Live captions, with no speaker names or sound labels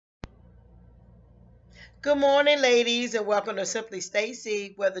Good morning, ladies, and welcome to Simply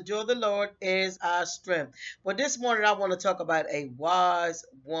Stacy, where the joy of the Lord is our strength. Well, this morning I want to talk about a wise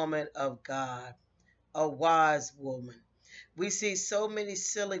woman of God, a wise woman. We see so many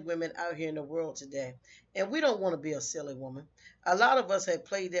silly women out here in the world today, and we don't want to be a silly woman. A lot of us have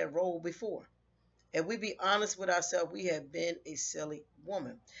played that role before. And we be honest with ourselves, we have been a silly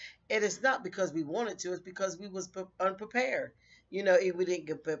woman. It is not because we wanted to, it's because we was unprepared. If we didn't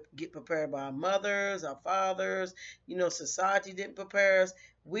get prepared by our mothers, our fathers, society didn't prepare us.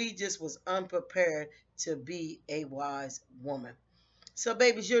 We just was unprepared to be a wise woman. So,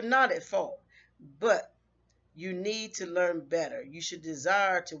 babies, you're not at fault, but you need to learn better. You should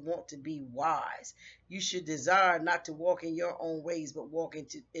desire to want to be wise. You should desire not to walk in your own ways, but walk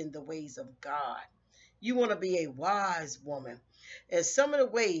in the ways of God. You want to be a wise woman. And some of the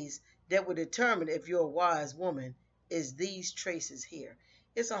ways that will determine if you're a wise woman is these traces here.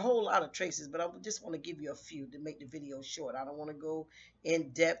 It's a whole lot of traces, but I just want to give you a few to make the video short. I don't want to go in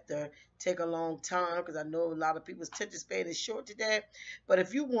depth or take a long time because I know a lot of people's attention span is short today. But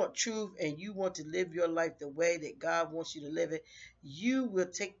if you want truth and you want to live your life the way that God wants you to live it, you will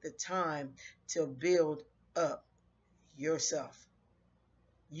take the time to build up yourself.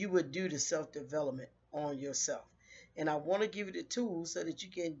 You would do the self-development on yourself. And I want to give you the tools so that you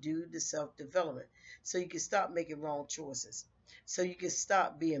can do the self-development. So you can stop making wrong choices. So you can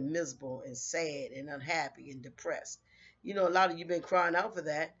stop being miserable and sad and unhappy and depressed. A lot of you been crying out for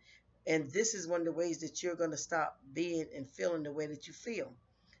that. And this is one of the ways that you're going to stop being and feeling the way that you feel.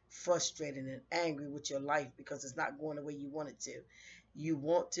 Frustrated and angry with your life because it's not going the way you want it to. You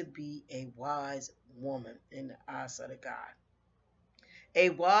want to be a wise woman in the eyesight of God. A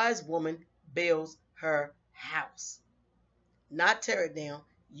wise woman builds her house. Not tear it down,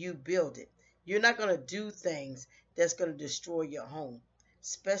 you build it. You're not going to do things that's going to destroy your home,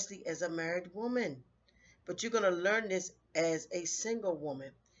 especially as a married woman. But you're going to learn this as a single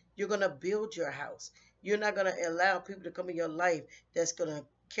woman. You're going to build your house. You're not going to allow people to come in your life that's going to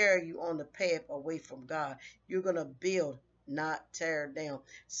carry you on the path away from God. You're going to build, not tear down.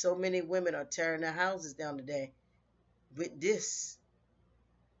 So many women are tearing their houses down today with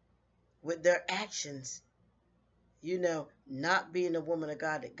their actions, not being the woman of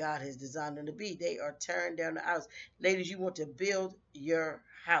God that God has designed them to be. They are tearing down the house. Ladies, you want to build your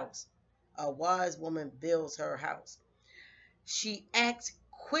house. A wise woman builds her house. She acts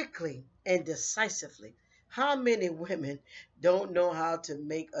quickly and decisively. How many women don't know how to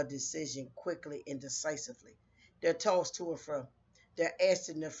make a decision quickly and decisively? They're tossed to and fro. They're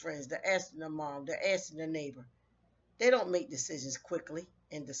asking their friends. They're asking their mom. They're asking their neighbor. They don't make decisions quickly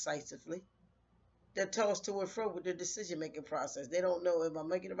and decisively. They're tossed to and fro with their decision-making process. They don't know if I'm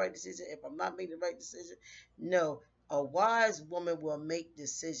making the right decision, if I'm not making the right decision. No, a wise woman will make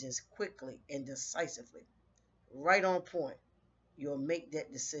decisions quickly and decisively. Right on point. You'll make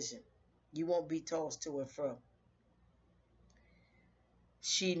that decision. You won't be tossed to and fro.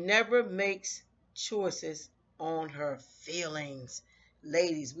 She never makes choices on her feelings.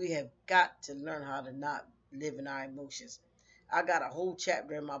 Ladies, we have got to learn how to not live in our emotions. I got a whole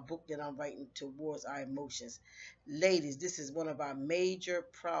chapter in my book that I'm writing towards our emotions. Ladies, this is one of our major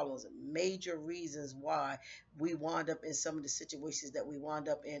problems, major reasons why we wind up in some of the situations that we wind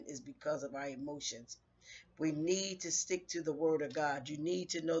up in is because of our emotions. We need to stick to the Word of God. You need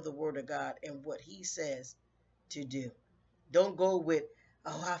to know the Word of God and what He says to do. Don't go with,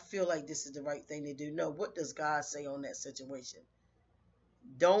 oh, I feel like this is the right thing to do. No, what does God say on that situation?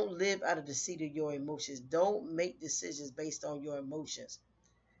 Don't live out of the seat of your emotions. Don't make decisions based on your emotions.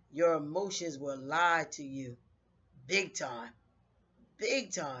 Your emotions will lie to you big time.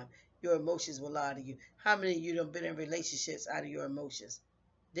 Big time. Your emotions will lie to you. How many of you have been in relationships out of your emotions?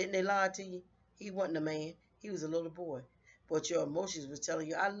 Didn't they lie to you? He wasn't a man. He was a little boy. But your emotions was telling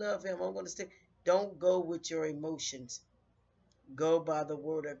you, I love him. I'm going to stick. Don't go with your emotions. Go by the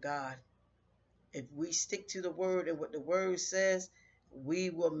Word of God. If we stick to the Word and what the Word says, we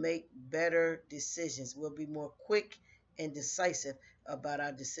will make better decisions. We'll be more quick and decisive about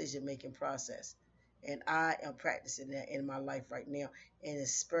our decision-making process. And I am practicing that in my life right now. And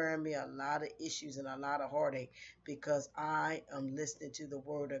it's sparing me a lot of issues and a lot of heartache because I am listening to the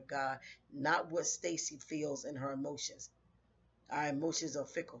Word of God, not what Stacy feels in her emotions. Our emotions are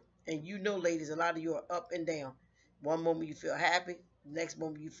fickle. And ladies, a lot of you are up and down. One moment you feel happy, next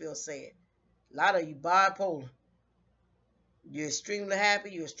moment you feel sad. A lot of you bipolar. You're extremely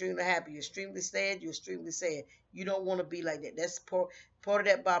happy, you're extremely happy, you're extremely sad, you're extremely sad. You don't want to be like that. That's part of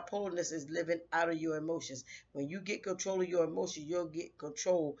that bipolarness is living out of your emotions. When you get control of your emotions, you'll get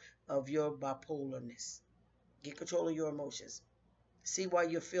control of your bipolarness. Get control of your emotions. See why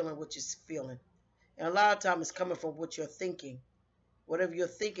you're feeling what you're feeling. And a lot of times it's coming from what you're thinking. Whatever you're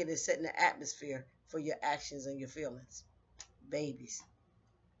thinking is setting the atmosphere for your actions and your feelings. Babies.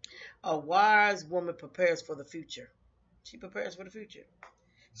 A wise woman prepares for the future. She prepares for the future.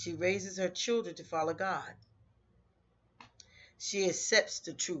 She raises her children to follow God. She accepts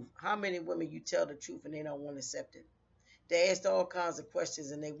the truth. How many women you tell the truth and they don't want to accept it? They ask all kinds of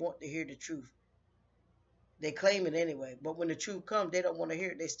questions and they want to hear the truth. They claim it anyway, but when the truth comes, they don't want to hear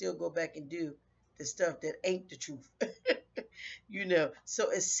it. They still go back and do the stuff that ain't the truth.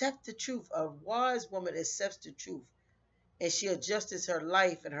 So accept the truth. A wise woman accepts the truth, and she adjusts her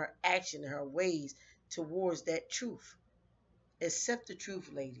life and her action and her ways towards that truth. Accept the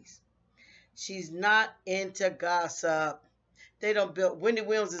truth, ladies. She's not into gossip. They don't build. Wendy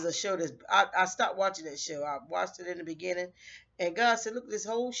Williams is a show that's. I stopped watching that show. I watched it in the beginning, and God said, "Look, this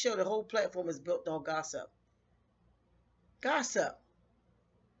whole show, the whole platform is built on gossip. Gossip.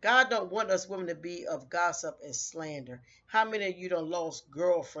 God don't want us women to be of gossip and slander. How many of you done lost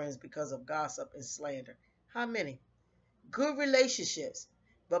girlfriends because of gossip and slander? How many? Good relationships,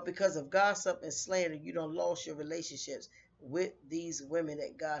 but because of gossip and slander, you done lost your relationships with these women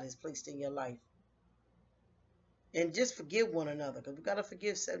that God has placed in your life. And just forgive one another, because we got to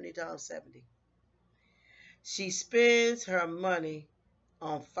forgive 70 times 70. She spends her money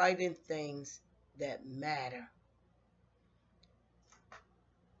on fighting things that matter.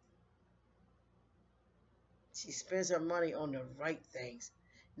 She spends her money on the right things.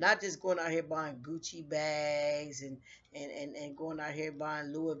 Not just going out here buying Gucci bags and going out here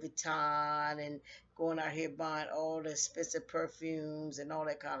buying Louis Vuitton and going out here buying all the expensive perfumes and all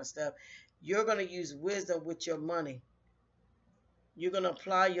that kind of stuff. You're going to use wisdom with your money. You're going to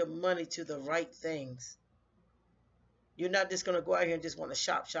apply your money to the right things. You're not just going to go out here and just want to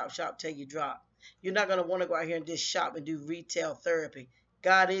shop, shop, shop till you drop. You're not going to want to go out here and just shop and do retail therapy.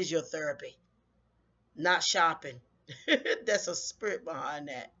 God is your therapy, not shopping. That's a spirit behind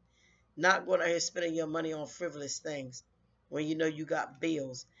that. Not going out here spending your money on frivolous things when you know you got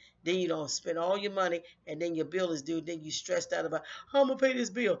bills. Then you don't spend all your money and then your bill is due. Then you stressed out about, how am I going to pay this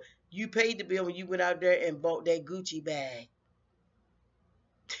bill? You paid the bill when you went out there and bought that Gucci bag.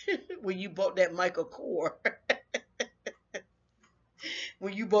 When you bought that Michael Kors.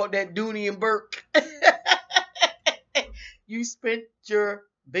 When you bought that Dooney and Burke. You spent your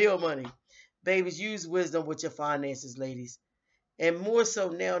bill money. Babies, use wisdom with your finances, ladies. And more so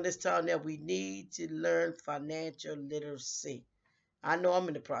now in this time now, we need to learn financial literacy. I know I'm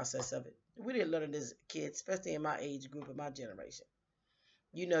in the process of it. We didn't learn it as kids, especially in my age group, in my generation.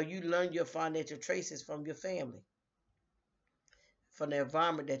 You learn your financial traces from your family, from the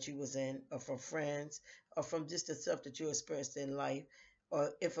environment that you was in, or from friends, or from just the stuff that you experienced in life,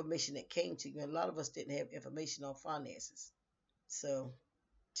 or information that came to you. And a lot of us didn't have information on finances. So,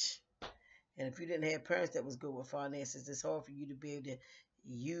 and if you didn't have parents that was good with finances, it's hard for you to be able to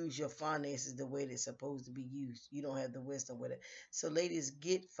use your finances the way they're supposed to be used. You don't have the wisdom with it. So ladies,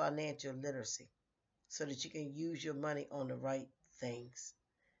 get financial literacy so that you can use your money on the right things.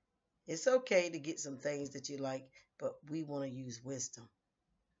 It's okay to get some things that you like, but we want to use wisdom.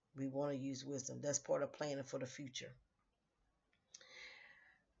 We want to use wisdom. That's part of planning for the future.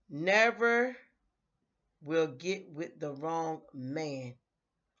 Never will get with the wrong man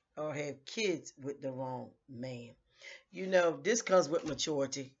or have kids with the wrong man. This comes with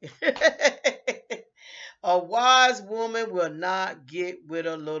maturity. A wise woman will not get with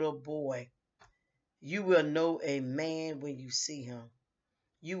a little boy. You will know a man when you see him.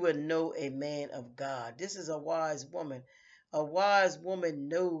 You will know a man of God. This is a wise woman. A wise woman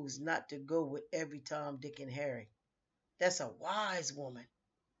knows not to go with every Tom, Dick, and Harry. That's a wise woman.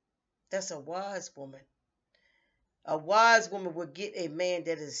 That's a wise woman. A wise woman will get a man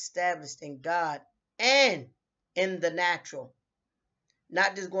that is established in God and in the natural.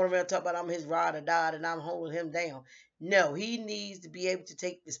 Not just going around talking about I'm his ride or die and I'm holding him down. No, he needs to be able to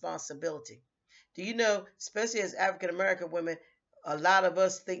take responsibility. Do you know, especially as African American women, a lot of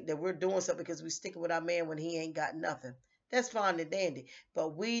us think that we're doing something because we're sticking with our man when he ain't got nothing. That's fine and dandy.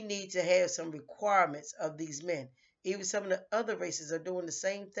 But we need to have some requirements of these men. Even some of the other races are doing the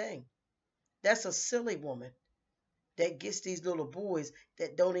same thing. That's a silly woman that gets these little boys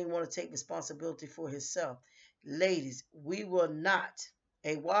that don't even want to take responsibility for himself. Ladies,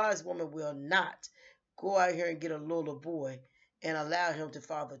 a wise woman will not go out here and get a little boy and allow him to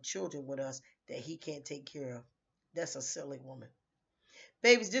father children with us that he can't take care of. That's a silly woman.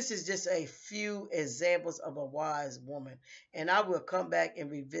 Babies, this is just a few examples of a wise woman. And I will come back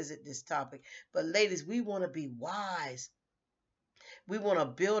and revisit this topic. But ladies, we want to be wise. We want to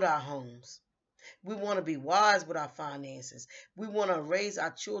build our homes. We want to be wise with our finances. We want to raise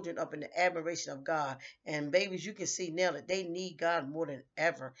our children up in the admiration of God. And babies, you can see now that they need God more than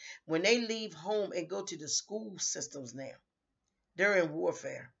ever. When they leave home and go to the school systems now, they're in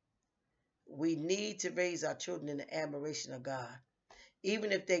warfare. We need to raise our children in the admiration of God.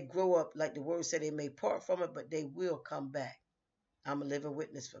 Even if they grow up, like the word said, they may part from it, but they will come back. I'm a living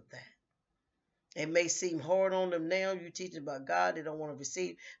witness for that. It may seem hard on them now. You teach them about God, they don't want to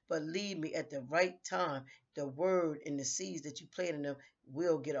receive. But believe me, at the right time, the word and the seeds that you plant in them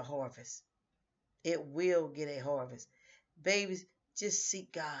will get a harvest. It will get a harvest. Babies, just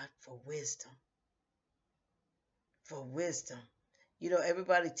seek God for wisdom. For wisdom. You know,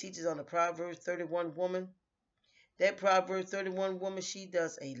 everybody teaches on the Proverbs 31 woman. That Proverbs 31 woman, she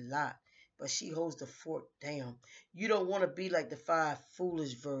does a lot, but she holds the fort down. You don't want to be like the 5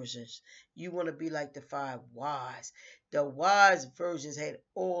 foolish virgins. You want to be like the 5 wise. The wise virgins had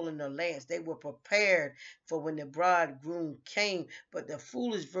oil in their lamps. They were prepared for when the bridegroom came, but the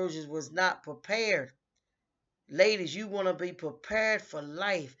foolish virgins was not prepared. Ladies, you want to be prepared for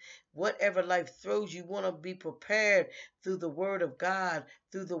life. Whatever life throws, you want to be prepared through the word of God,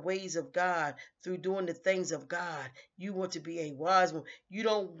 through the ways of God, through doing the things of God. You want to be a wise one. You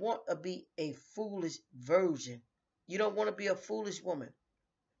don't want to be a foolish virgin. You don't want to be a foolish woman.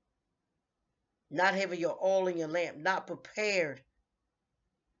 Not having your oil in your lamp, not prepared.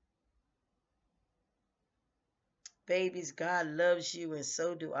 Babies, God loves you and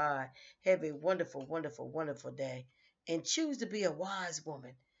so do I. Have a wonderful, wonderful, wonderful day. And choose to be a wise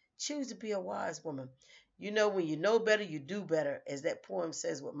woman. Choose to be a wise woman. You know, when you know better, you do better, as that poem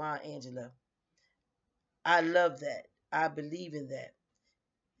says with Maya Angelou. I love that. I believe in that.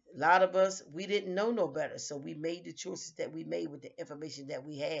 A lot of us, we didn't know no better, so we made the choices that we made with the information that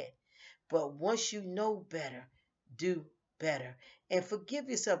we had. But once you know better, do better. And forgive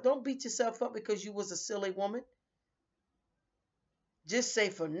yourself. Don't beat yourself up because you was a silly woman. Just say,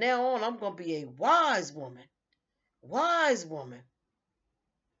 from now on, I'm going to be a wise woman. Wise woman.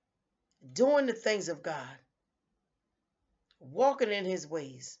 Doing the things of God. Walking in his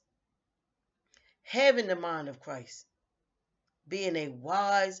ways. Having the mind of Christ. Being a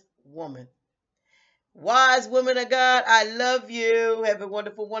wise woman. Wise woman of God, I love you. Have a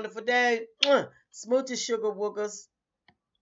wonderful, wonderful day. Smooches, sugar woogers.